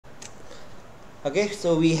Okay,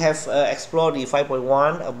 so we have explored the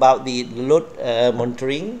 5.1 about the load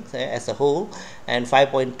monitoring as a whole, and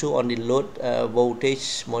 5.2 on the load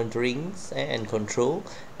voltage monitoring and control.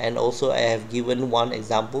 And also I have given one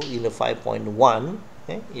example in the 5.1,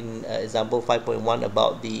 in example 5.1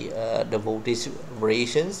 about the voltage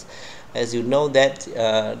variations. As you know that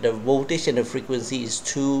the voltage and the frequency is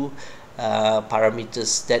two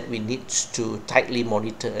parameters that we need to tightly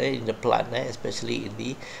monitor in the plant, especially in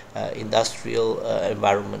the industrial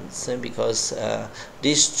environments, because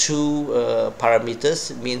these two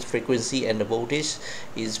parameters, means frequency and the voltage,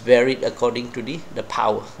 is varied according to the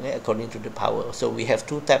power, according to the power. So we have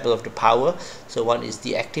two types of the power. So one is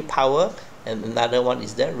the active power and another one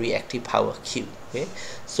is the reactive power Q. Okay,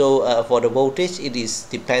 so for the voltage, it is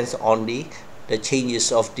depends on the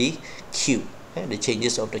changes of the Q, the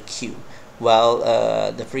changes of the Q, while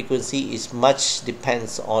the frequency is much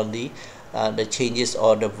depends on the changes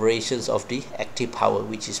or the variations of the active power,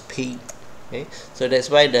 which is P. Okay, so that's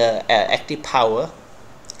why the active power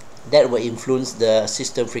that will influence the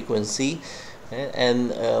system frequency,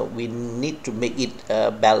 and we need to make it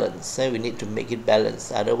balanced. We need to make it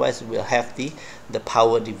balanced, otherwise we'll have the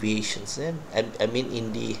power deviations. I mean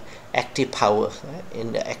in the active power,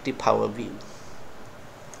 in the active power view.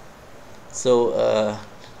 So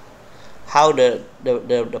how the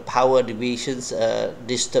power deviations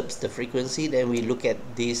disturbs the frequency, then we look at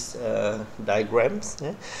these diagrams.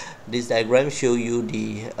 These diagrams show you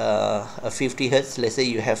the 50 hertz. Let's say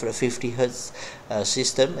you have a 50 hertz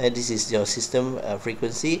system, and this is your system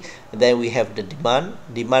frequency. And then we have the demand,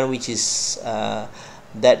 which is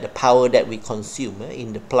that the power that we consume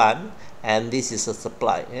in the plant, and this is a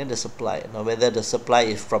supply, the supply. Now whether the supply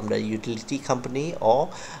is from the utility company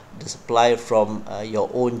or the supply from your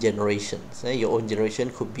own generations. Your own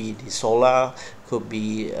generation could be the solar, could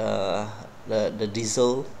be the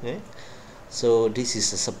diesel. So this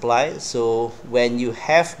is the supply. So when you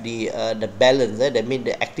have the balance, that means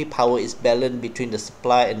the active power is balanced between the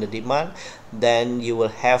supply and the demand, then you will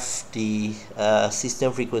have the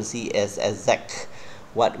system frequency as exact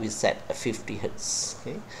what we set at 50 hertz.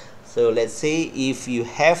 Okay, so let's say if you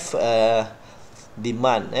have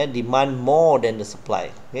demand more than the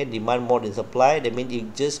supply, demand more than supply, that means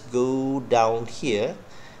you just go down here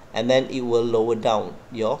and then it will lower down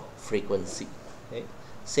your frequency. Okay,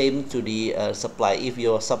 same to the supply. If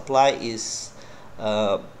your supply is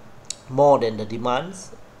more than the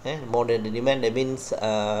demands, more than the demand, that means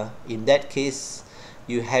in that case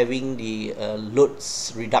you having the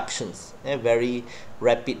loads reductions, very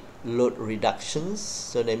rapid load reductions.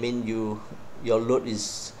 So that means your load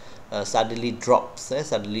is suddenly drops.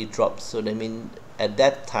 So that means at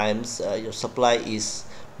that times your supply is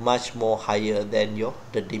much more higher than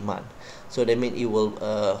the demand. So that means it will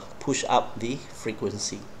push up the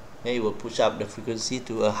frequency. It will push up the frequency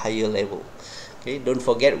to a higher level. Okay, don't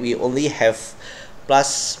forget we only have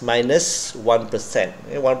plus minus 1%,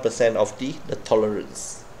 1% of the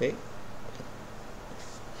tolerance. Okay,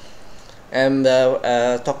 and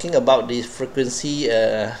talking about the frequency,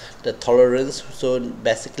 the tolerance, so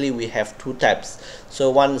basically we have two types.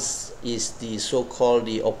 So one is the so-called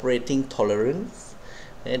the operating tolerance,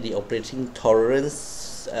 and the operating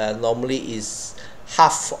tolerance normally is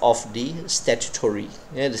half of the statutory,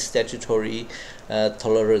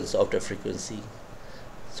 tolerance of the frequency.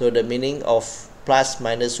 So the meaning of plus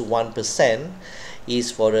minus 1%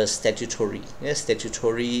 is for the statutory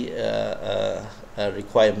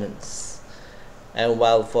requirements, and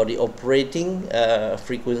while for the operating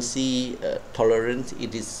frequency tolerance,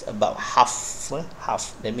 it is about half.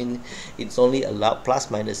 That means it's only allowed plus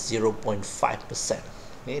minus 0.5%.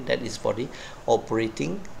 Okay, that is for the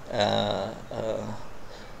operating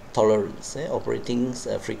tolerance, operating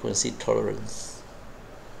frequency tolerance.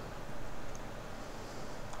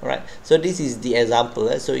 Alright, so this is the example.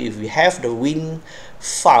 So if we have the wind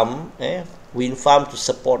farm to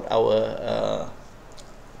support our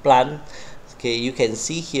plant, okay, you can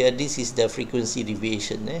see here this is the frequency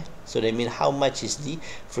deviation. So that means how much is the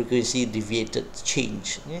frequency deviated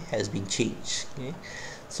change, has been changed. Okay.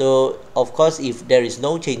 So of course if there is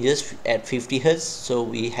no changes at 50 hertz, so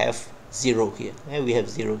we have 0 here. We have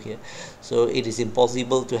 0 here, so it is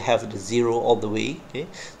impossible to have the 0 all the way. Okay,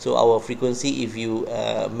 so our frequency, if you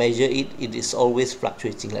measure it, it is always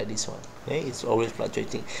fluctuating like this one. Okay, it's always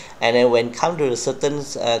fluctuating. And then when come to certain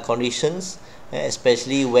conditions,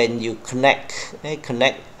 especially when you connect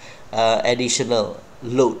additional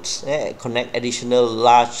loads, connect additional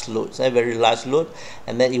large loads, very large load,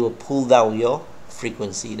 and then it will pull down your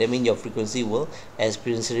frequency. That means your frequency will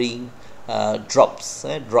experiencing drops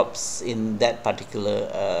in that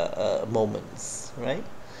particular moments, right?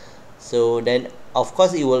 So then of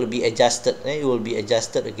course it will be adjusted, it will be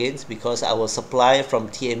adjusted again, because our supply from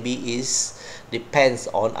TMB is depends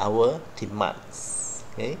on our demands.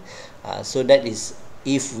 Okay, so that is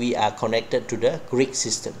if we are connected to the grid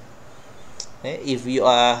system. Okay? If you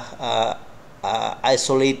are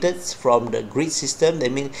isolated from the grid system,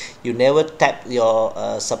 that means you never tap your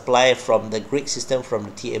supply from the grid system, from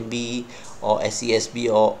the TMB or SESB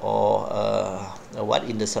or what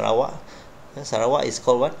in the Sarawak. Sarawak is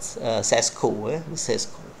called what? SESCO.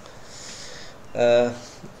 SESCO.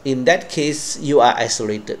 In that case, you are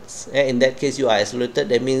isolated. In that case, you are isolated.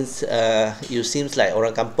 That means you seems like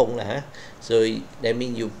orang kampung lah. So that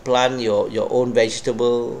means you plant your own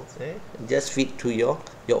vegetable, just feed to your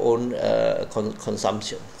own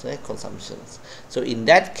consumptions. So in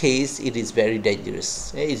that case, it is very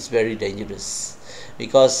dangerous. It's very dangerous,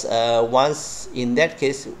 because once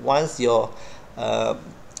your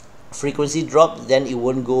frequency drop, then it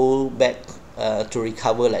won't go back to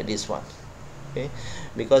recover like this one. Okay,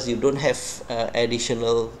 because you don't have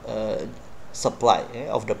additional supply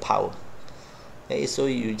of the power. Okay, so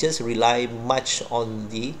you just rely much on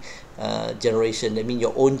the generation. I mean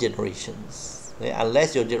your own generations. Okay?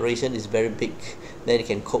 Unless your generation is very big, then you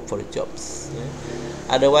can cope for the jobs. Okay?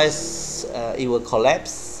 Otherwise, it will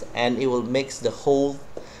collapse and it will make the whole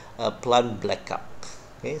plant black up.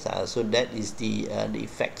 Okay, so that is the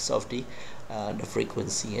effects of the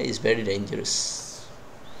frequency. It's very dangerous.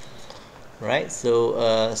 Right,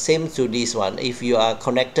 so same to this one. If you are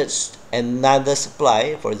connected another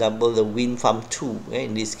supply, for example the wind farm 2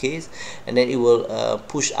 in this case, and then it will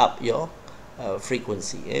push up your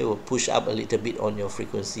frequency. It will push up a little bit on your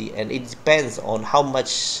frequency, and it depends on how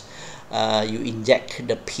much you inject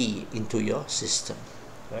the P into your system,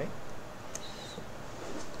 right?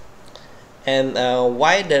 And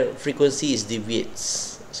why the frequency is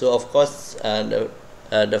deviates. So of course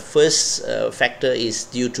the first factor is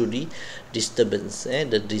due to the disturbance,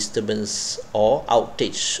 the disturbance or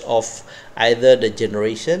outage of either the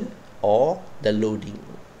generation or the loading.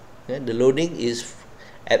 The loading is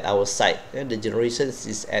at our site, the generation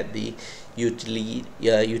is at the utility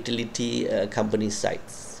company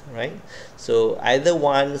sites, right? So either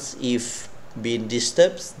ones, if being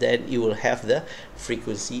disturbed, then you will have the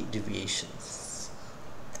frequency deviations.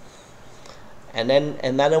 And then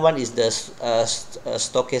another one is the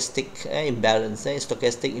stochastic imbalance.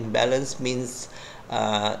 Stochastic imbalance means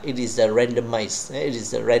it is a randomized. It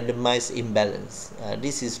is a randomized imbalance.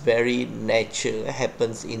 This is very natural.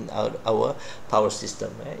 Happens in our power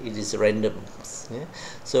system. It is random.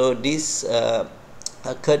 So this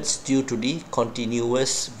occurs due to the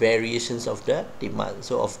continuous variations of the demand.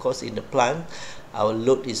 So of course in the plant, our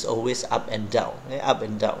load is always up and down, up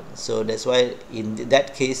and down. So that's why in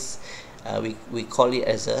that case, we call it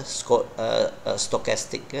as a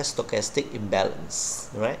stochastic imbalance,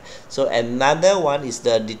 right? So another one is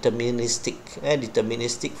the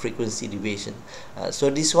deterministic frequency deviation. So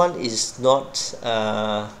this one is not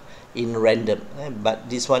in random, but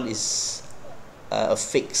this one is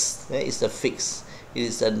fixed. It's a fixed. It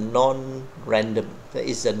is a non-random.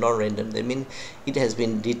 It's a non-random. That means it has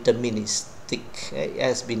been deterministic. It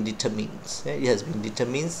has been determined. It has been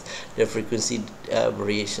determined the frequency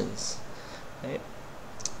variations. Right?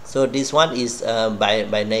 So this one is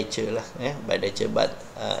by nature, by nature, but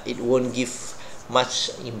it won't give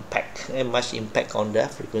much impact on the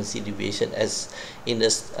frequency deviation as in the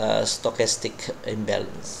stochastic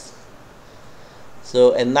imbalance.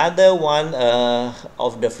 So another one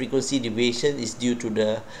of the frequency deviation is due to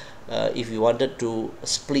the if you wanted to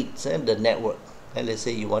split the network, and let's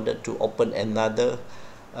say you wanted to open another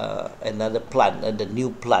plant, the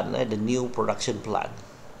new production plant,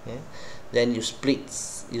 then you split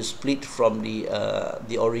from the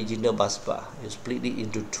original bus bar. You split it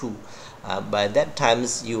into two. By that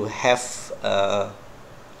times you have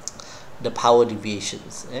the power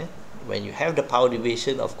deviations. When you have the power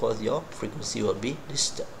deviation, of course your frequency will be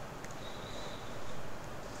disturbed.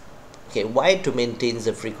 Okay, why to maintain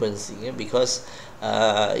the frequency? Because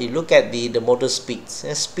you look at the motor speeds.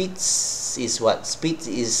 Speeds is what? Speed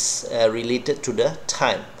is related to the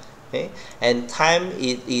time. Okay, and time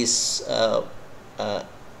it is 1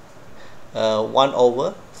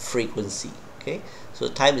 over frequency. Okay, so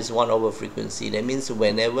time is 1 over frequency. That means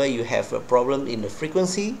whenever you have a problem in the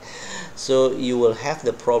frequency, so you will have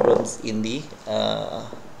the problems in the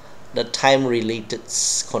time related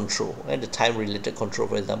control. The time related control,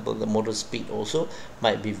 for example, the motor speed also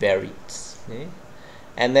might be varied. Okay?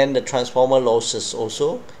 And then the transformer losses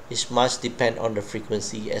also is much depend on the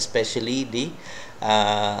frequency, especially the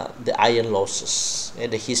iron losses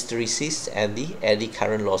and the hysteresis and the eddy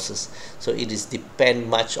current losses. So it is depend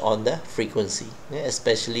much on the frequency,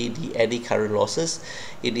 especially the eddy current losses.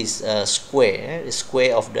 It is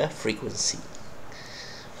square of the frequency.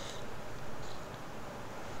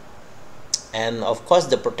 And of course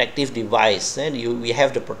the protective device, we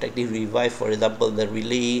have the protective device, for example the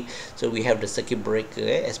relay. So we have the circuit breaker,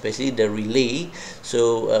 especially the relay.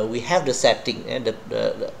 So we have the setting and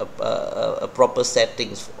the proper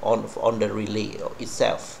settings on the relay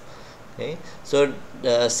itself. Okay, so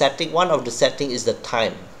the setting, one of the setting is the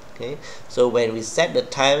time. Okay, so when we set the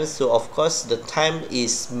time, so of course the time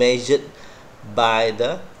is measured by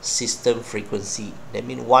the system frequency. That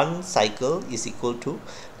means one cycle is equal to,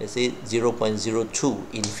 let's say,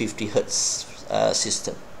 0.02 in 50 hertz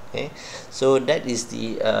system. Okay, so that is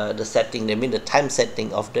the setting. That means the time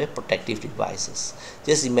setting of the protective devices.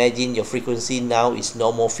 Just imagine your frequency now is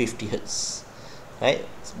normal 50 hertz, right?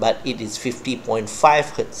 But it is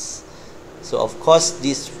 50.5 hertz. So of course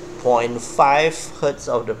this 0.5 hertz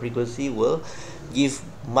of the frequency will give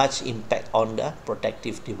much impact on the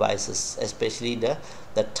protective devices, especially the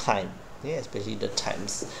time. Especially the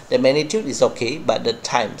times. The magnitude is okay, but the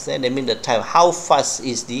times, I mean the time, how fast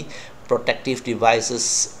is the protective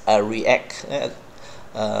devices react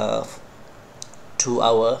to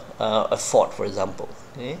our fault, for example.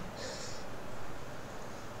 Okay.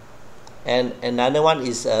 And another one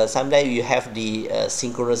is sometimes you have the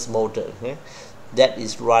synchronous motor, that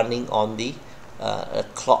is running on the a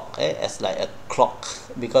clock, as like a clock,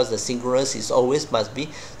 because the synchronous is always must be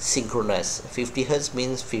synchronized. 50 hertz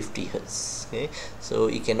means 50 hertz. Okay, so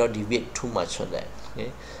you cannot deviate too much on that.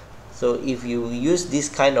 Okay, so if you use this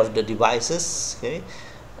kind of the devices, okay,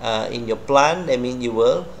 in your plant, I mean you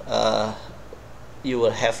will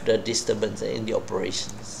have the disturbance in the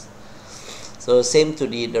operations. So same to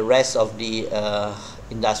the rest of the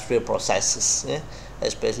industrial processes,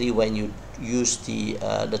 especially when you use the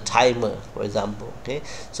timer, for example. Okay,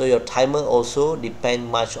 so your timer also depend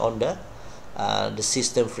much on the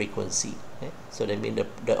system frequency. Okay? So that means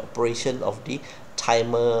the operation of the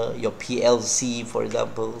timer, your PLC, for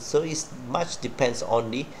example. So it's much depends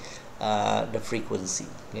on the frequency.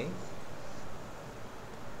 Okay.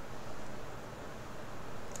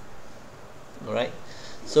 All right.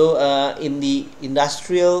 So in the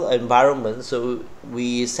industrial environment, so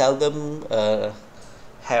we seldom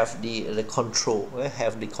have the control,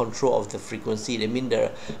 have the control of the frequency. They mean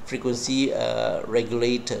the frequency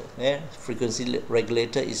regulator. Frequency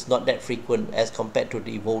regulator is not that frequent as compared to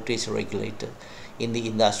the voltage regulator in the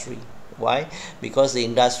industry. Why? Because the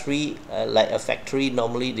industry, like a factory,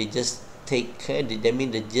 normally they just take,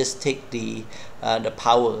 they just take the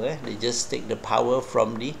power. They just take the power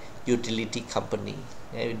from the utility company.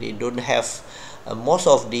 They don't have most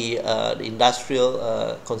of the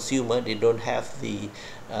industrial consumer. They don't have the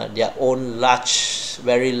their own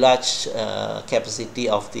very large capacity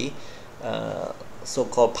of the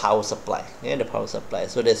so-called power supply. The power supply.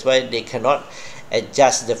 So that's why they cannot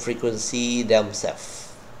adjust the frequency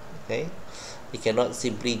themselves. Okay, you cannot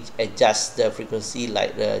simply adjust the frequency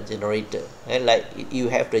like the generator. And like you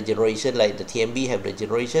have the generation, like the TMB have the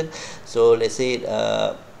generation. So let's say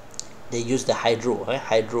they use the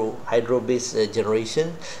hydro based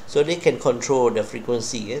generation, so they can control the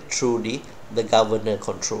frequency through the governor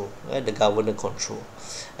control, and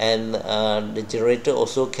the generator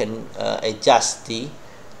also can adjust the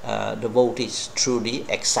voltage through the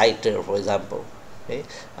exciter, for example. Okay,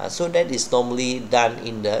 so that is normally done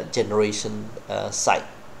in the generation side.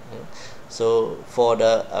 So for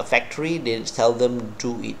the factory, they seldom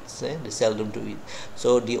do it.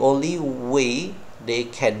 So the only way they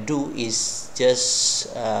can do is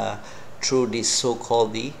just through this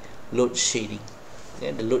so-called the load shedding.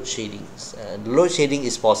 The load shedding. The load shedding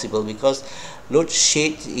is possible because load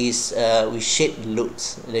shed is we shed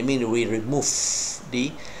loads. That means we remove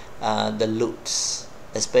the loads,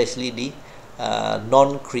 especially the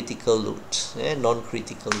non-critical loads.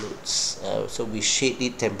 Non-critical loads. So we shed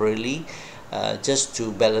it temporarily, just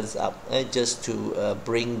to balance up, just to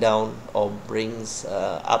bring down or brings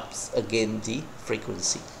up again the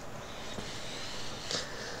frequency.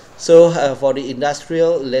 So for the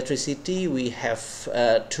industrial electricity, we have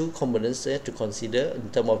two components to consider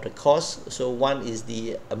in terms of the cost. So one is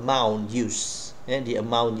the amount used, the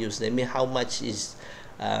amount used. That means how much is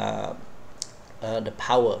the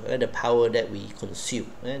power that we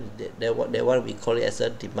consume. That one we call it as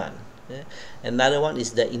a demand. Another one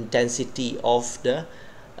is the intensity of the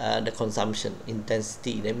consumption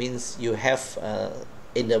intensity. That means you have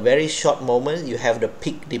in a very short moment you have the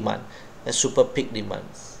peak demand, a super peak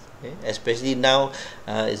demands. Okay? Especially now,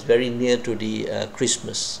 it's very near to the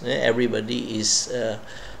Christmas. Everybody is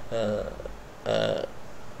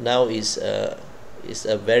now is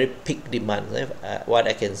a very peak demand. What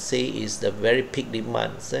I can say is the very peak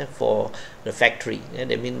demands for the factory.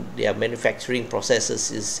 That means their manufacturing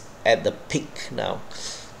processes is at the peak now.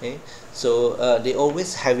 Okay? So they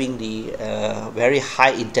always having the very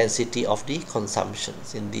high intensity of the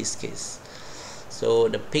consumptions in this case. So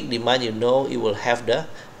the peak demand, you know, it will have the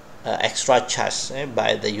extra charge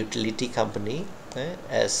by the utility company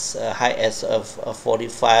as high as of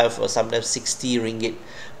 45 or sometimes 60 ringgit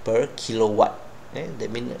per kilowatt.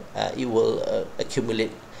 That means it will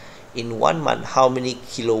accumulate in 1 month how many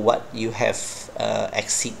kilowatt you have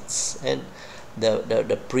exceeds and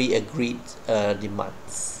the pre-agreed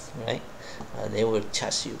demands, right? They will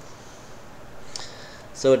charge you.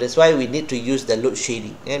 So that's why we need to use the load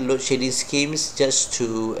shedding. Load shedding schemes just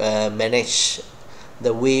to manage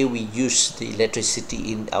the way we use the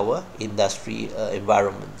electricity in our industry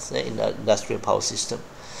environments, in the industrial power system.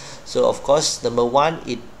 So of course, number one,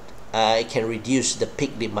 it can reduce the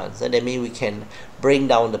peak demands. That means we can bring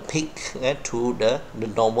down the peak to the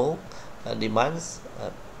normal demands.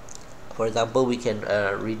 For example, we can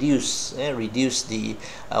reduce the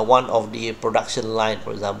one of the production line,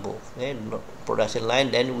 for example, production line.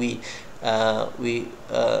 Then we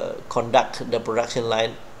conduct the production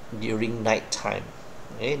line during night time.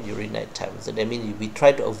 During night time. So that means we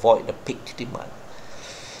try to avoid the peak demand.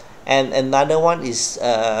 And another one is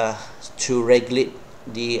to regulate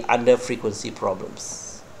the under frequency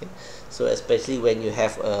problems. So especially when you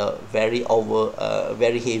have very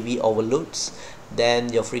heavy overloads,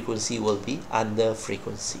 then your frequency will be under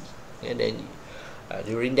frequency, and then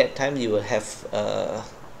during that time you will have a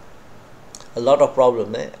lot of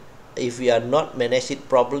problem if we are not manage it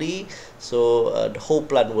properly. So the whole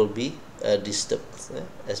plant will be disturbed,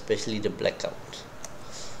 especially the blackout.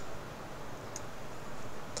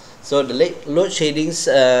 So the load sheddings,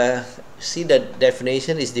 see the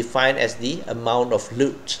definition is defined as the amount of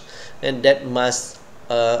load, and that must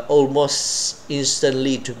almost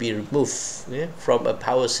instantly to be removed from a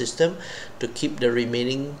power system to keep the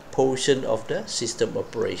remaining portion of the system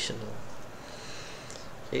operational.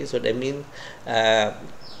 Okay, so that means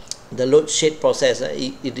the load shed process,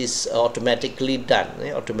 it is automatically done,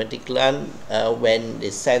 when they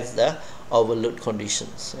sense the overload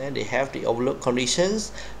conditions. They have the overload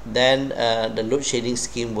conditions, then the load shedding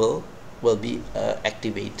scheme will be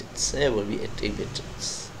activated.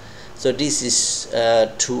 So this is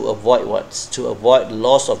to avoid what? To avoid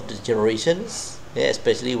loss of the generations,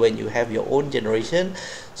 especially when you have your own generation.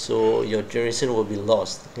 So your generation will be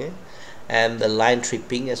lost. And the line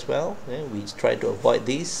tripping as well. We try to avoid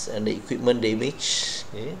this, and the equipment damage,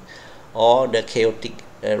 or the chaotic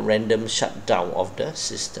random shutdown of the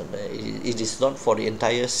system. It is not for the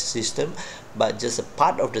entire system, but just a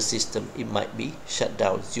part of the system. It might be shut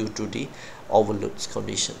down due to the overload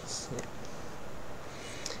conditions.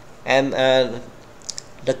 And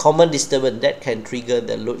the common disturbance that can trigger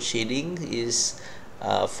the load shedding is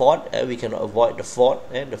fault. We cannot avoid the fault.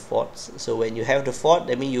 The faults. So when you have the fault,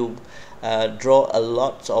 that means you draw a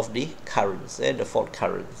lot of the currents, the fault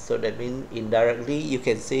currents. So that means indirectly you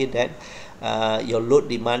can say that your load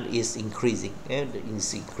demand is increasing.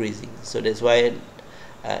 So that's why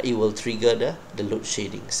it will trigger the load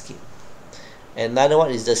shedding scheme. Another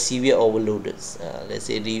one is the severe overloaders. Let's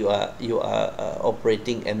say you are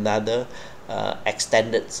operating another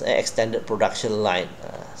extended production line.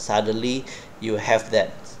 Suddenly you have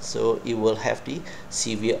that, so it will have the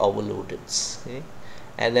severe overloaders.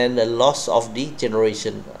 And then the loss of the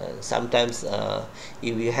generation. Sometimes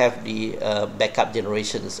if you have the backup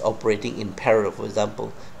generations operating in parallel, for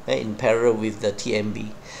example, in parallel with the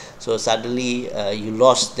TMB, so suddenly you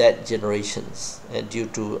lost that generations due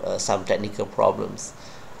to some technical problems.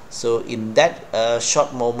 So in that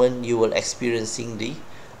short moment you will experiencing the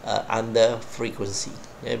under frequency,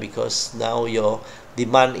 because now your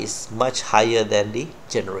demand is much higher than the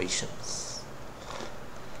generations.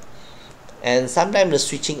 And sometimes the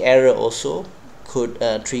switching error also could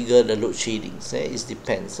trigger the load shedding. It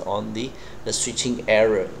depends on the switching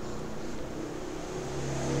error.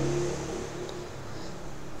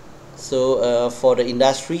 So for the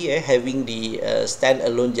industry, having the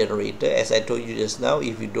standalone generator, as I told you just now,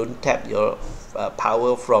 if you don't tap your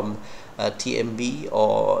power from TMB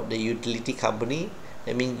or the utility company,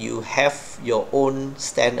 I mean you have your own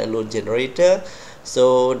standalone generator.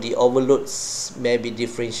 So the overloads may be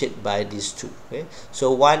differentiated by these two.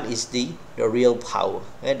 So one is the real power,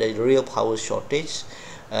 the real power shortage.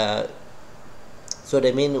 So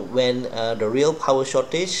that means when the real power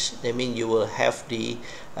shortage, that means you will have the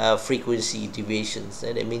frequency deviations,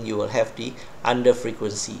 and that means you will have the under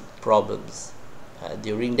frequency problems.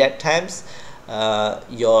 During that times,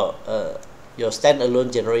 your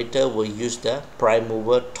standalone generator will use the prime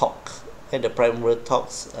mover torque, and the prime mover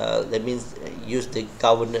torques, that means use the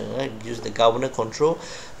governor control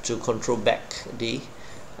to control back the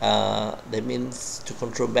that means to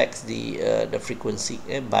control back the frequency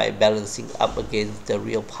by balancing up against the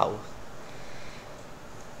real power.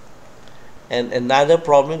 And another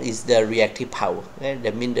problem is the reactive power,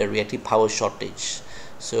 that means the reactive power shortage.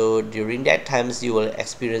 So during that times you will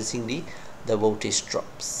experiencing the voltage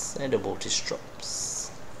drops, and the voltage drops.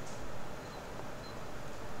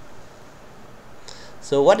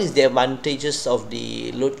 So what is the advantages of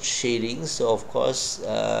the load shedding? So of course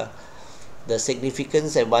the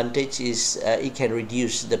significant advantage is it can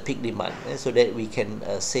reduce the peak demand, so that we can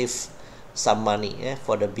save some money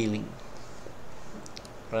for the billing,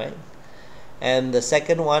 right? And the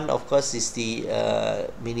second one, of course, is the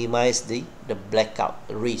minimize the blackout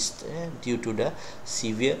risk due to the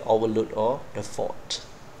severe overload or the fault.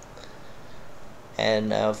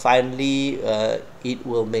 And finally, it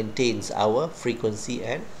will maintain our frequency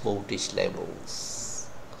and voltage levels.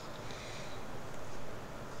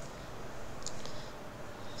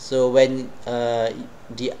 So when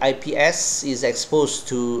the IPS is exposed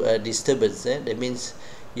to disturbance, that means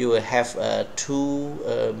you will have two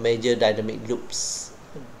major dynamic loops.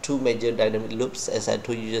 As I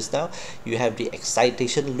told you just now. You have the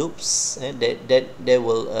excitation loops, that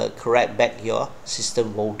will correct back your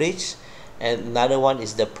system voltage, and another one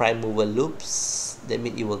is the prime mover loops. That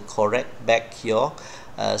means it will correct back your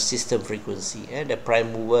system frequency, and the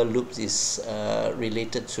prime mover loops is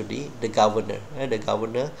related to the governor,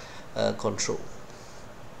 control.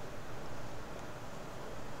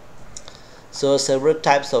 So several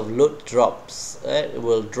types of load drops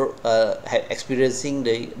will experiencing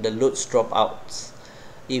the loads dropouts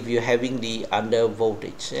if you're having the under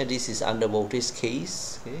voltage. This is under voltage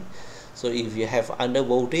case. Okay? So if you have under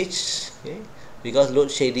voltage, okay, because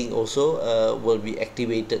load shedding also will be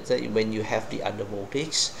activated when you have the under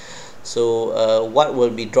voltage. So what will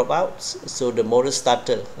be dropouts? So the motor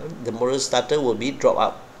starter will be drop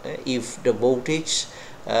out if the voltage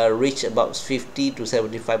reach about 50 to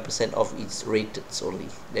 75% of its rated only.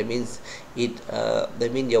 That means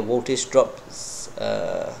your voltage drops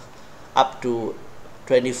up to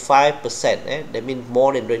 25%. That means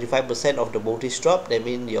more than 25% of the voltage drop. That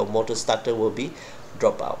means your motor starter will be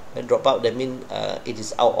drop out. And drop out, that means it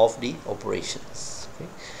is out of the operations. Okay?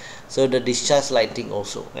 So the discharge lighting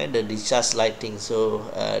also, the discharge lighting. So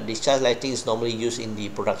discharge lighting is normally used in the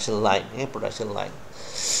production line.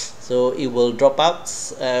 So it will drop out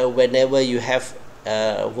whenever you have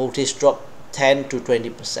voltage drop 10 to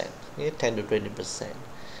 20%. 10 to 20%.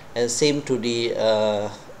 And same to the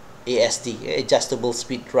ASD, adjustable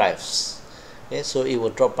speed drives. So it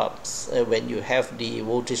will drop out when you have the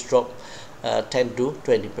voltage drop 10 to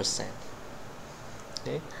 20%.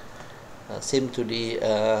 Okay. Same to the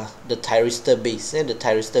thyristor base, the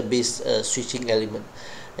thyristor base switching element.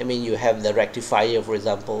 I mean, you have the rectifier, for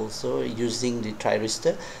example. So using the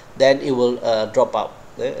thyristor, then it will drop out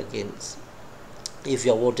again if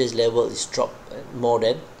your voltage level is dropped more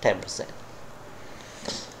than 10%.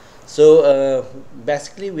 So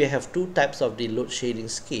basically we have two types of the load shading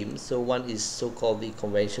scheme. So one is so-called the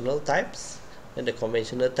conventional types, and the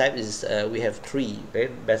conventional type is we have three, right?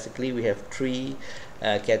 Basically we have three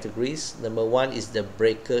categories. Number one is the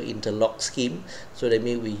breaker interlock scheme. So that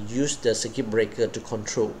means we use the circuit breaker to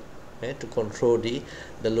control the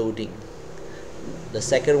loading. The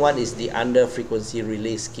second one is the under frequency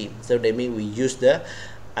relay scheme. So that means we use the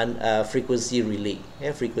frequency relay.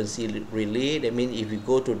 That means if you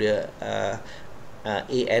go to the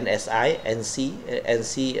ANSI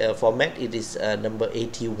NC format, it is number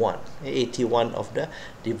 81 of the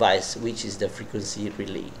device, which is the frequency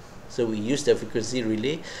relay. So we use the frequency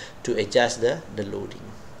relay to adjust the loading.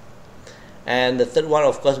 And the third one,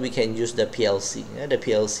 of course, we can use the PLC, the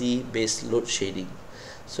PLC based load shading.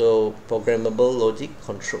 So programmable logic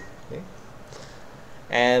control. Okay?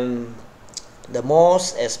 And the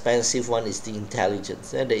most expensive one is the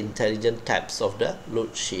intelligence, the intelligent types of the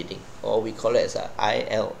load shading, or we call it as a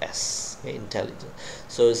ILS, intelligent.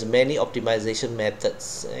 So it's many optimization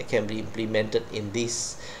methods can be implemented in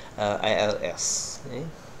this ILS. Okay?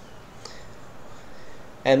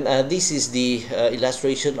 And this is the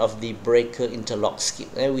illustration of the breaker interlock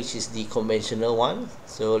scheme, which is the conventional one.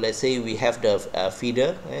 So let's say we have the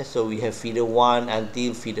feeder, so we have feeder 1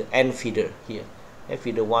 until feeder N feeder here,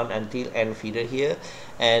 feeder 1 until N feeder here,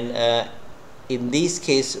 and in this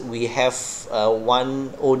case we have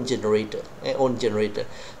one own generator,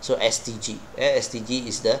 so STG. STG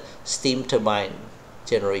is the steam turbine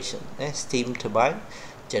generation. Steam turbine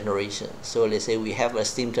generation. So let's say we have a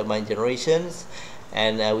steam turbine generations,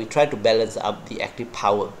 and we try to balance up the active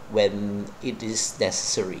power when it is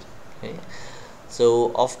necessary. Okay?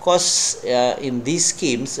 So of course, in these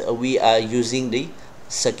schemes, we are using the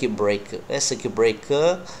circuit breaker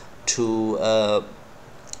to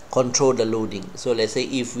control the loading. So let's say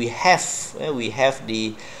if we have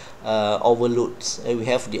the overloads,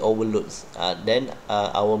 then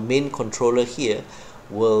our main controller here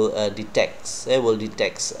will detect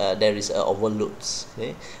there is overloads.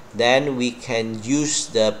 Okay? Then we can use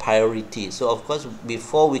the priority. So of course,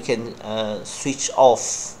 before we can switch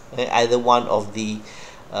off either one of the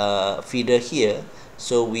feeder here,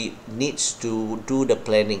 so we need to do the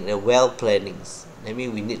planning, the well plannings. I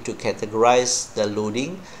mean, we need to categorize the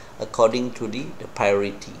loading according to the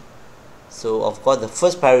priority. So of course, the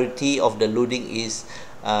first priority of the loading is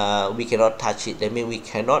we cannot touch it. I mean, we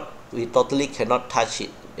totally cannot touch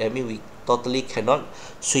it. I mean, we totally cannot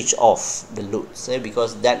switch off the loads,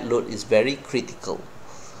 because that load is very critical.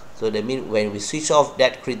 So that means when we switch off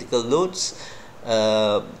that critical loads,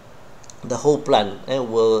 the whole plant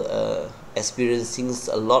will experiencing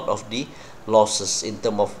a lot of the losses in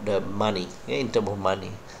terms of the money.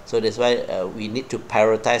 So that's why we need to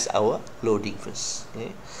prioritize our loading first.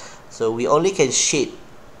 Okay? So we only can shade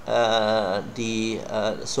the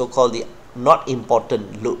so-called the not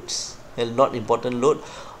important loads,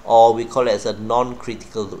 or we call it as a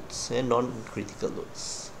non-critical loads,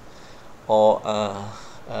 or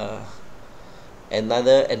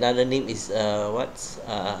another name is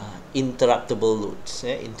interruptible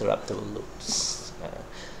loads.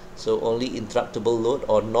 So only interruptible load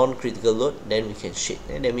or non-critical load, then we can shade.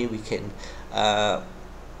 And that means we can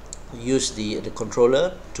use the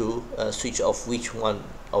controller to switch off which one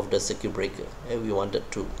of the circuit breaker we wanted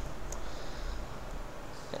to.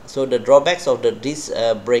 So the drawbacks of this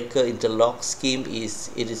breaker interlock scheme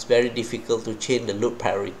is it is very difficult to change the load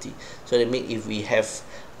priority. So that means if we have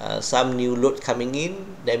some new load coming in,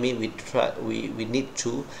 that means we need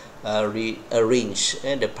to rearrange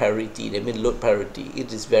the priority. That means load priority.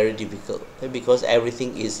 It is very difficult because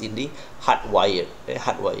everything is in the hard wire.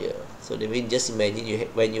 So that means just imagine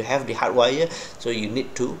when you have the hard wire, so you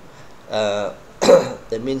need to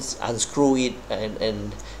that means unscrew it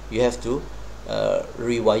and you have to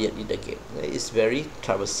rewire it again. It's very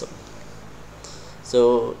troublesome.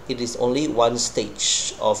 So it is only one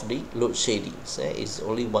stage of the load shedding. It's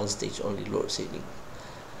only one stage, only load shedding.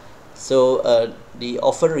 So they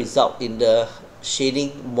often result in the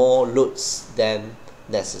shedding more loads than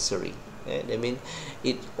necessary. I mean,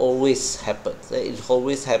 it always happens. It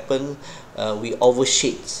always happens. We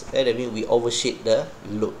overshed. I mean, we overshed the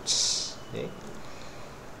loads. Okay?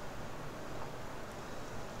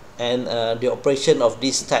 And the operation of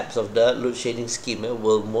these types of the load shedding scheme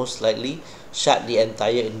will most likely shut the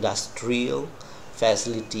entire industrial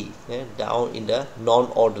facility down in the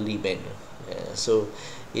non-orderly manner. So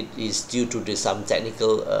it is due to some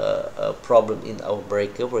technical problem in our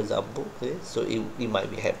breaker, for example. So it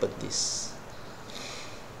might be happen this.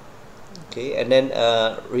 Okay, and then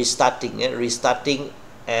restarting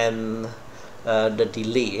and the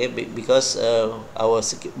delay, because our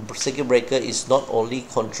circuit breaker is not only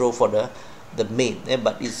control for the main,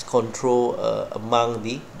 but it's control among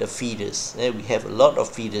the feeders. We have a lot of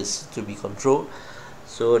feeders to be controlled.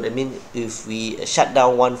 So that means if we shut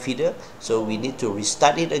down one feeder, so we need to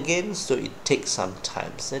restart it again. So it takes some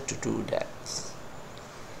time to do that.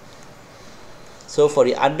 So for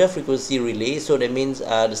the under frequency relay, so that means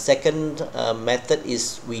the second method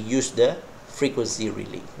is we use the frequency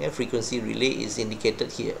relay. Frequency relay is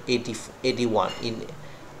indicated here, 81 in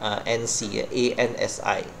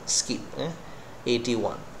ANSI scheme.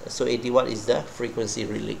 81. So 81 is the frequency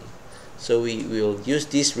relay. So we will use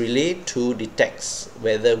this relay to detect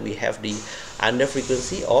whether we have the under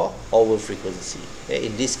frequency or over frequency.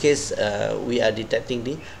 In this case, we are detecting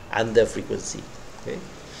the under frequency.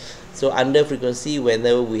 So under frequency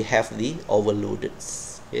whenever we have the overloaded.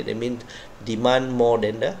 That means demand more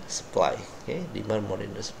than the supply. Demand more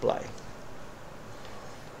than the supply.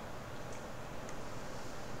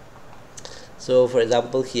 So for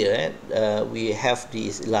example here, we have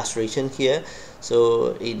this illustration here.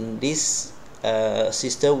 So in this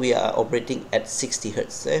system we are operating at 60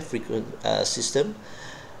 Hertz system,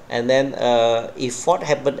 and then if fault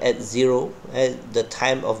happen at 0, the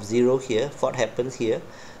time of 0 here, fault happens here,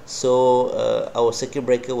 so our circuit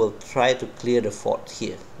breaker will try to clear the fault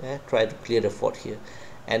here,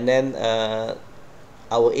 and then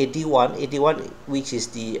our 81, which is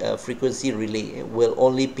the frequency relay, will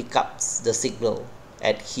only pick up the signal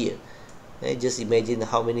at here. Just imagine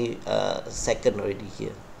how many second already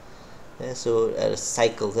here. So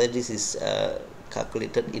cycles, this is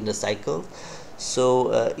calculated in the cycle.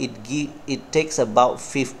 So it takes about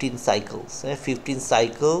 15 cycles, 15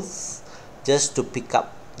 cycles just to pick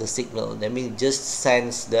up the signal. That means just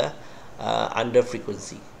sends the under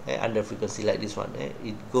frequency. Under frequency like this one,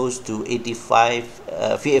 it goes to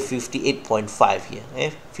 58.5 here,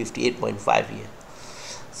 58.5 here.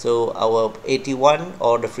 So our 81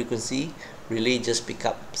 or the frequency relay just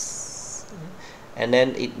pickups, and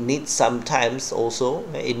then it needs sometimes also,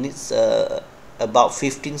 it needs about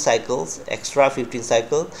 15 cycles, extra 15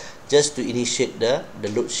 cycles, just to initiate the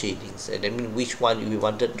load shadings. And that means which one we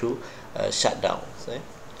wanted to shut down.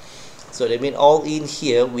 So that means all in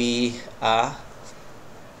here we are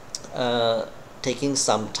taking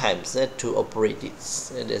some time to operate it.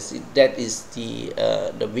 That is the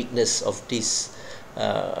weakness of this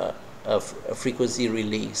frequency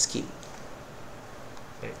relay scheme.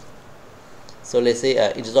 So let's say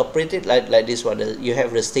it is operated like this one. You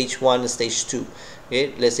have the stage 1 and stage 2.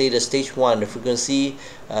 Okay, let's say the stage 1, the frequency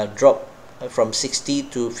drop from 60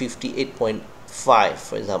 to 58.5,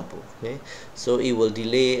 for example. Okay, so it will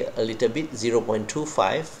delay a little bit,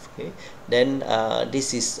 0.25. Okay, then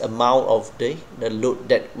this is amount of the load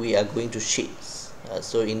that we are going to shade.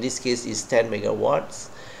 So in this case is 10 megawatts.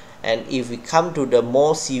 And if we come to the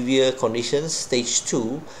more severe conditions, stage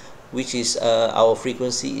 2, which is our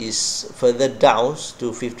frequency is further down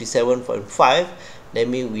to 57.5, that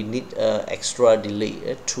means we need extra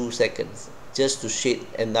delay, 2 seconds, just to shade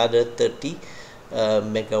another 30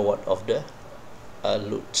 megawatt of the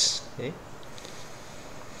loads. Okay,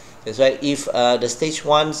 that's why if the stage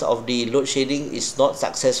 1 of the load shading is not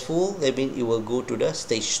successful, that means it will go to the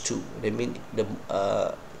stage 2. That means the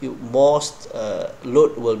most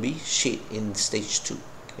load will be shed in stage 2.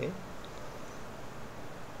 Okay.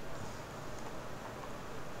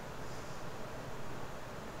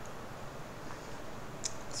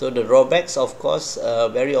 So the drawbacks, of course,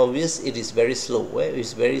 very obvious. It is very slow. It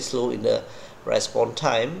is very slow in the response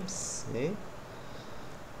times. Okay.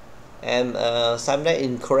 And sometimes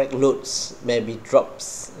incorrect loads may be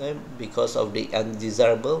drops because of the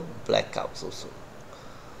undesirable blackouts also.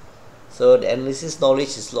 So the analysis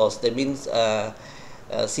knowledge is lost. That means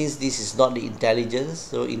since this is not the intelligence,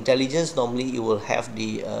 so intelligence normally you will have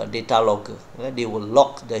the data logger. They will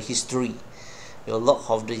log the history. They will log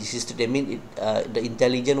of the history. That means the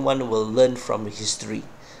intelligent one will learn from the history.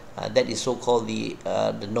 That is so-called the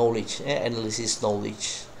knowledge, analysis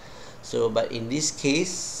knowledge. So, but in this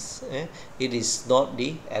case, it is not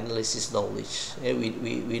the analysis knowledge.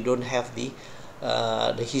 We don't have the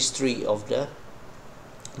history of the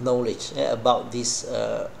knowledge about these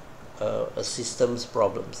systems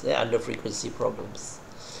problems, under frequency problems.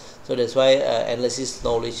 So that's why analysis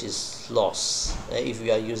knowledge is lost if we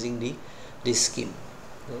are using this scheme.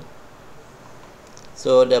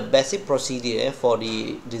 So the basic procedure for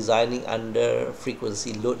the designing under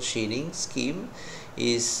frequency load shading scheme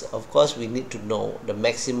is, of course, we need to know the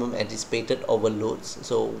maximum anticipated overloads.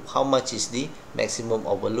 So how much is the maximum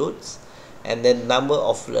overloads, and then number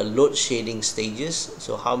of load shading stages.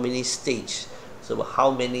 So how many stage, so how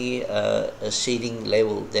many shading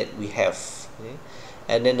level that we have,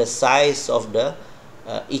 and then the size of the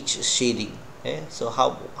each shading. So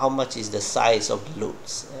how much is the size of the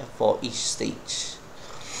loads for each stage,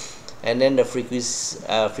 and then the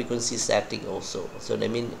frequency setting also. So that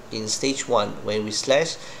means in stage 1, when we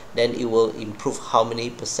slash, then it will improve how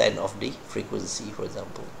many percent of the frequency, for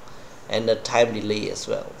example, and the time delay as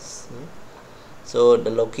well. So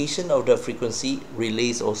the location of the frequency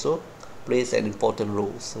relays also plays an important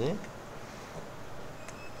role.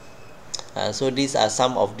 So these are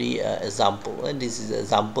some of the examples, and this is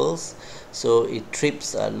examples. So it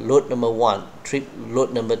trips load number 1, trip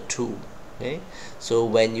load number 2. Okay, so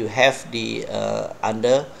when you have the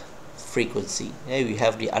under frequency, we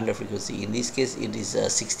have the under frequency. In this case, it is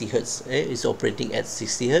 60 hertz. It's operating at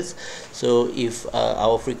 60 hertz. So if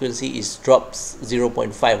our frequency is drops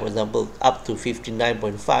 0.5, for example, up to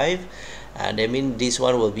 59.5, that means this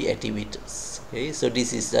one will be activated. Okay, so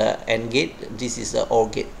this is the AND gate, this is the OR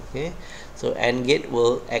gate. Okay, so AND gate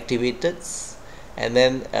will activate it, and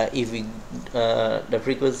then if we the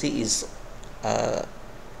frequency is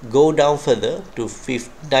go down further to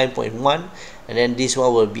 59.1, and then this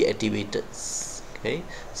one will be activated. Okay,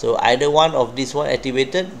 so either one of this one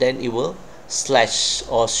activated, then it will slash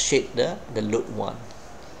or shade the load 1.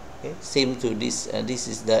 Okay, same to this. This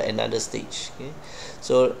is the another stage. Okay,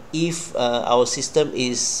 so if our system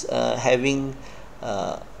is having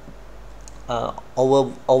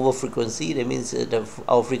over frequency. That means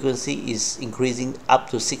our frequency is increasing up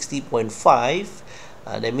to 60.5.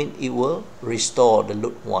 That means it will restore the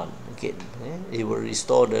load 1 again. It will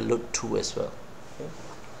restore the load 2 as well.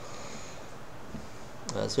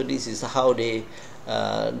 So this is how they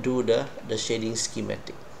do the shading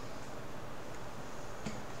schematic.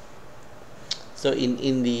 So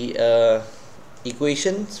in the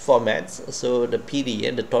equations formats, so the PD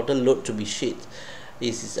and the total load to be shed,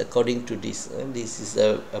 this is according to this. This is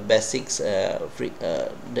a basics the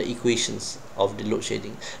equations of the load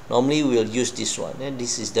shedding. Normally we will use this one, and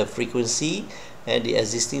this is the frequency and the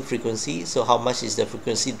existing frequency. So how much is the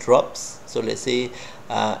frequency drops? So let's say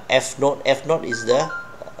F naught is the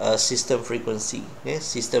system frequency.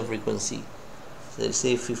 System frequency. So let's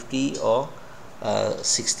say 50 or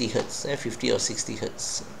 60 hertz. 50 or 60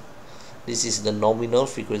 hertz. This is the nominal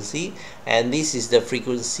frequency, and this is the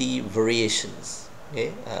frequency variations.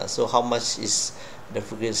 Okay, so how much is the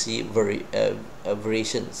frequency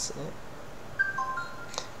variations?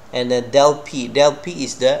 And then del P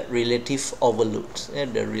is the relative overload,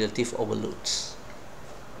 the relative overloads,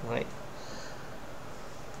 right?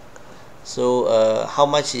 So how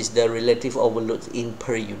much is the relative overload in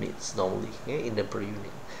per units normally, in the per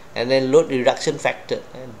unit? And then load reduction factor,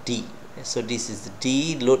 D. So this is the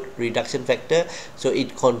D, load reduction factor. So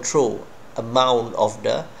it control amount of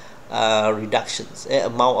the reductions,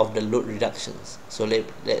 amount of the load reductions. So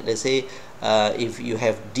let's say if you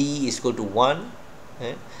have D is equal to 1,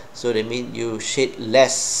 so that means you shed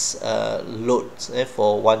less loads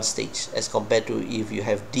for one stage as compared to if you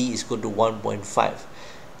have D is equal to 1.5.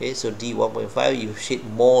 Okay, so D 1.5, you shed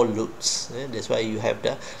more loads. That's why you have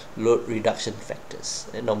the load reduction factors.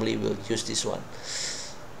 Normally we'll use this one.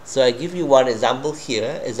 So I give you one example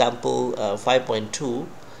here, example 5.2.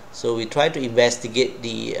 So we try to investigate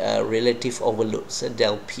the relative overloads,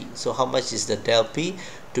 del P. So how much is the del P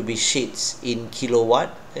to be shed in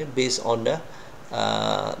kilowatt based on the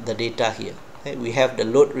data here. We have the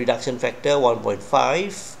load reduction factor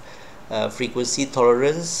 1.5, frequency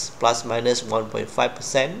tolerance plus minus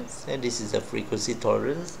 1.5%, and this is the frequency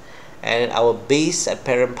tolerance, and our base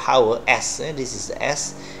apparent power S, this is the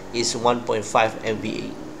S, is 1.5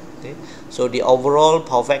 MVA. Okay, so the overall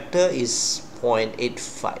power factor is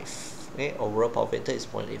 0.85. Okay, overall power factor is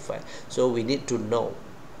 0.85. So we need to know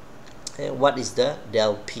what is the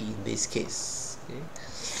del P in this case. Okay,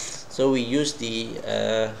 so we use the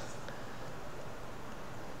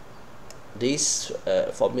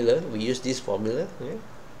formula. We use this formula, okay?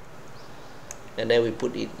 And then we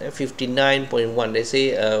put it 59.1. They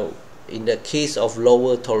say in the case of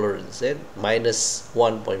lower tolerance, minus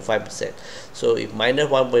 1.5%. So if minus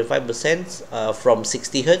 1.5% from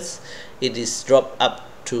 60 hertz, it is dropped up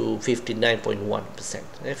to 59.1%.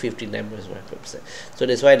 59.1%. So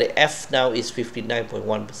that's why the F now is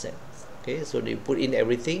 59.1%. Okay, so they put in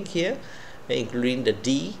everything here, including the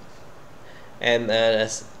D, and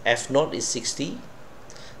F naught is 60.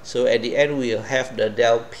 So at the end we'll have the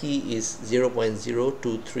del P is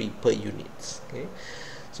 0.023 per unit. Okay,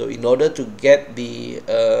 so in order to get the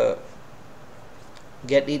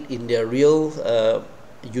get it in the real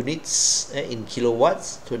units in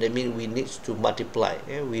kilowatts, so that means we need to multiply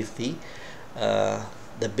with the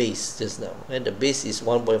base just now, and the base is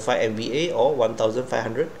 1.5 MVA or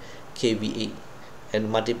 1500 kVA, and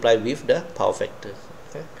multiply with the power factor,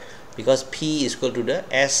 okay? Because P is equal to the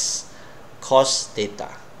S cos theta.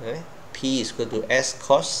 Okay? P is equal to S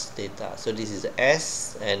cos theta. So this is the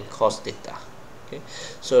S and cos theta. Okay,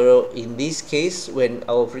 so in this case, when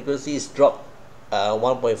our frequency is dropped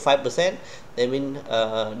 1.5%, that means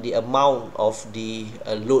the amount of the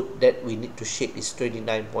load that we need to shed is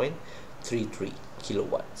 29.33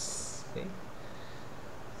 kilowatts. Okay,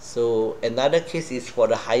 so another case is for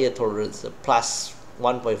the higher tolerance, plus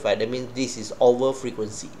 1.5. That means this is over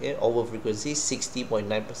frequency. Over frequency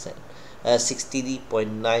 60.9%,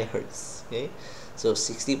 60.9 hertz. Okay, so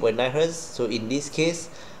 60.9 hertz. So in this case,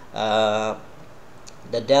 the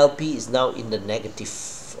del P is now in the negative.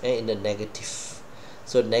 In the negative.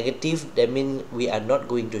 So negative, that means we are not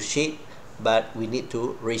going to shed, but we need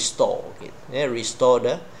to restore again. Restore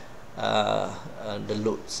the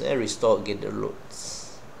loads. Restore again the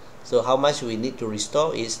loads. So how much we need to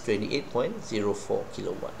restore is 28.04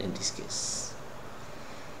 kilowatt in this case.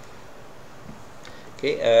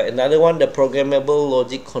 Okay, another one, the programmable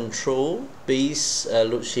logic control based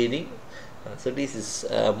load shedding. So this is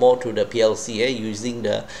more to the PLC, using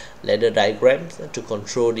the ladder diagrams to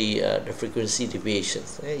control the frequency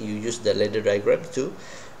deviations. You use the ladder diagrams to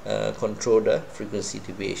control the frequency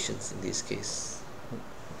deviations in this case.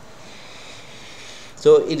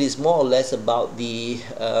 So it is more or less about the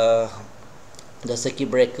circuit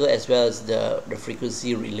breaker as well as the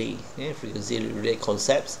frequency relay, frequency relay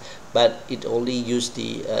concepts, but it only used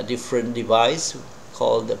the different device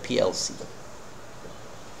called the PLC.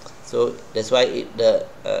 So that's why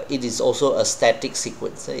it is also a static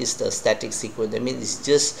sequence. It's the static sequence. That means it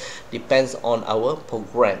just depends on our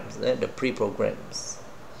programs, the pre-programs.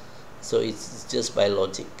 So it's just by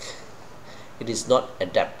logic. It is not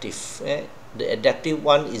adaptive. The adaptive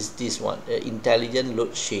one is this one, intelligent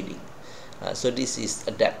load shading. So this is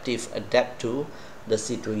adaptive, adapt to the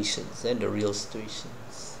situations and the real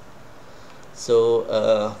situations.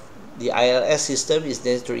 So the ILS system is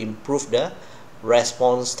there to improve the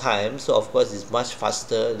response time. So of course it's much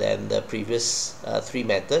faster than the previous three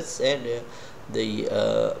methods and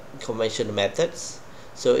the conventional methods.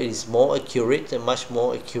 So it is more accurate and much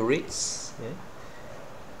more accurate.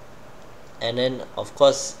 And then of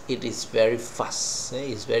course it is very fast.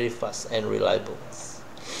 It's very fast and reliable.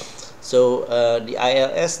 So the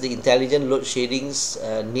ILS, the intelligent load shadings,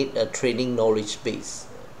 need a training knowledge base.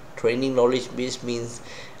 Training knowledge base means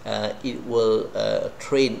it will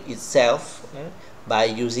train itself by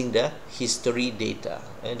using the history data.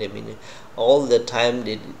 I mean, all the time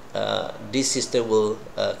this system will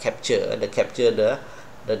capture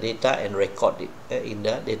the data and record it in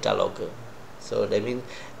the data logger. So that means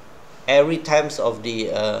every times of the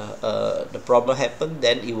problem happen,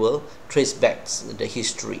 then it will trace back the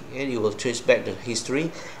history, and it will trace back the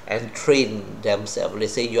history and train themselves.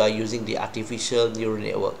 Let's say you are using the artificial neural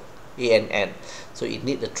network, ANN, so it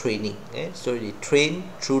need the training, so it train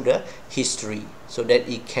through the history so that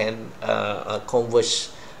it can converge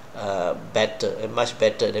better and much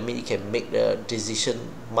better. That means it can make the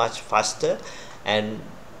decision much faster and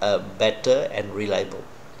better and reliable.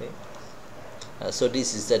 So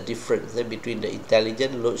this is the difference between the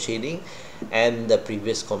intelligent load shading and the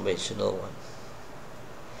previous conventional one.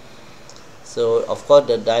 So of course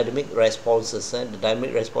the dynamic responses, the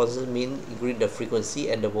dynamic responses mean increase the frequency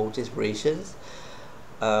and the voltage variations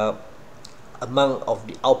among of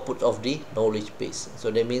the output of the knowledge base. So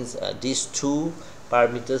that means these two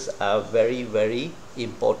parameters are very, very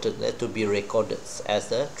important to be recorded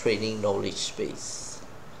as a training knowledge base.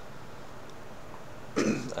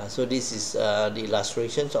 So this is the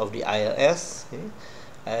illustrations of the ILS.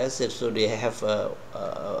 So they have a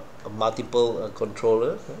multiple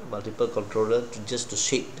controller just to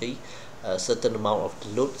shape the certain amount of the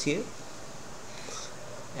loads here,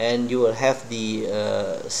 and you will have the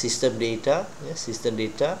system data,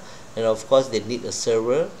 and of course they need a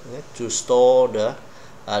server to store the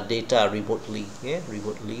data remotely,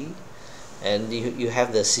 and you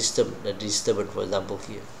have the system, the disturbance, for example,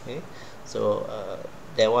 here. So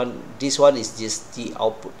this one is just the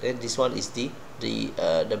output, and this one is the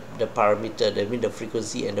parameter, that means the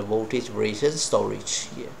frequency and the voltage variation storage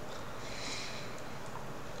here.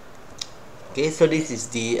 Okay, so this is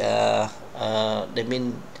the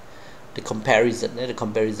comparison.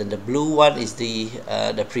 The blue one is the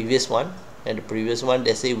previous one, and the previous one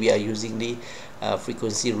they say we are using the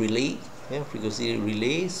frequency relay.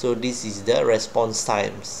 So this is the response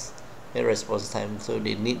times. So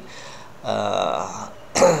they need up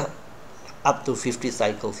to 50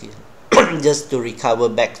 cycles here just to recover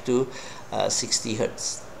back to 60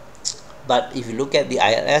 Hertz. But if you look at the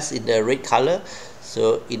ILS in the red color,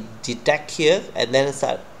 so it detect here, and then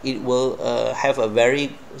it will have a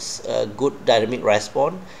very good dynamic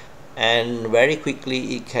response, and very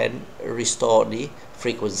quickly it can restore the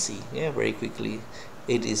frequency. Very quickly.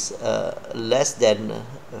 It is less than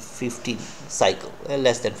 15 cycle,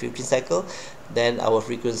 then our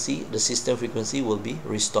frequency, the system frequency, will be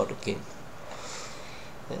restored again.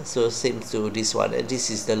 So same to this one, and this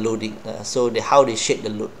is the loading. So how they shade the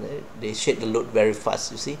load, they shade the load very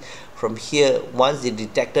fast. You see, from here, once they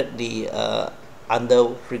detected the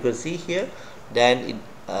under frequency here, then it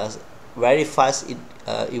very fast it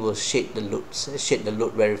will shade the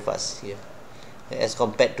load very fast here, as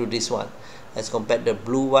compared to this one, as compared to the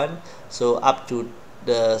blue one. So up to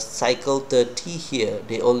the cycle 30 here,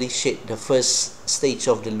 they only shade the first stage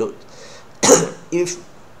of the load.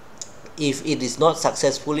 If it is not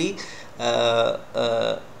successfully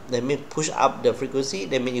that means push up the frequency,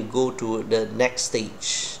 that means you go to the next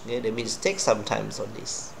stage. That means take some time on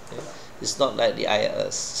this. It's not like the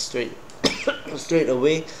ILS straight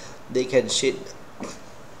away they can shade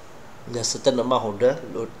the certain amount of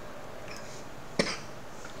the load.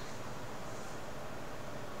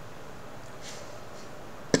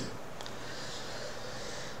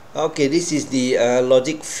 Okay, this is the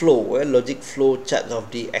logic flow chart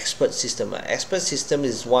of the expert system. Expert system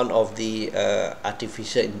is one of the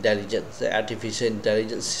artificial intelligence. The artificial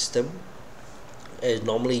intelligence system is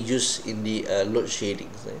normally used in the load shading.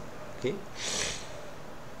 Okay,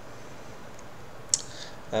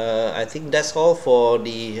 I think that's all for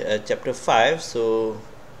the chapter 5. So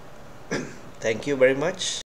thank you very much.